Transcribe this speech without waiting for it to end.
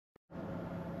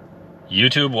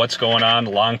YouTube, what's going on?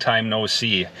 Long time no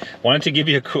see. Wanted to give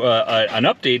you an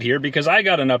update here because I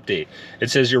got an update. It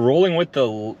says you're rolling with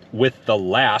the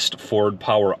last Ford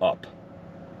Power Up.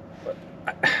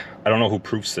 I don't know who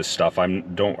proofs this stuff. I'm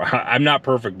not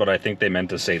perfect, but I think they meant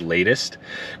to say latest.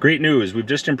 Great news. We've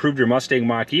just improved your Mustang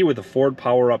Mach-E with a Ford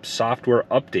Power Up software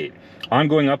update.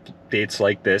 Ongoing updates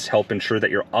like this help ensure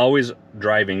that you're always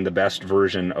driving the best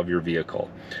version of your vehicle.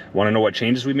 Want to know what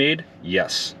changes we made?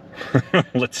 Yes.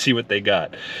 Let's see what they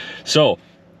got. So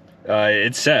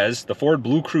it says the Ford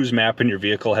Blue Cruise map in your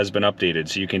vehicle has been updated,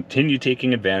 so you continue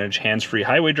taking advantage hands-free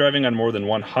highway driving on more than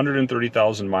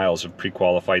 130,000 miles of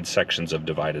pre-qualified sections of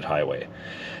divided highway.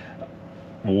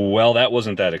 Well, that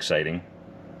wasn't that exciting.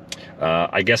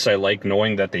 I guess I like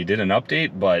knowing that they did an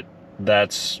update, but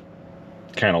that's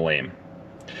kind of lame.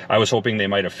 I was hoping they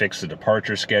might have fixed the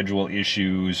departure schedule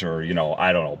issues, or, you know,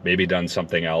 I don't know, maybe done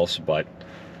something else, but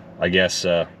I guess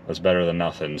that's better than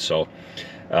nothing. So,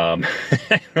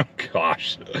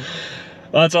 gosh,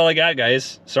 well, that's all I got,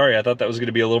 guys. Sorry, I thought that was going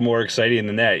to be a little more exciting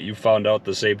than that. You found out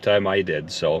the same time I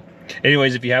did. So,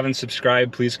 anyways, if you haven't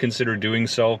subscribed, please consider doing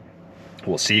so.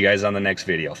 We'll see you guys on the next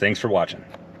video. Thanks for watching.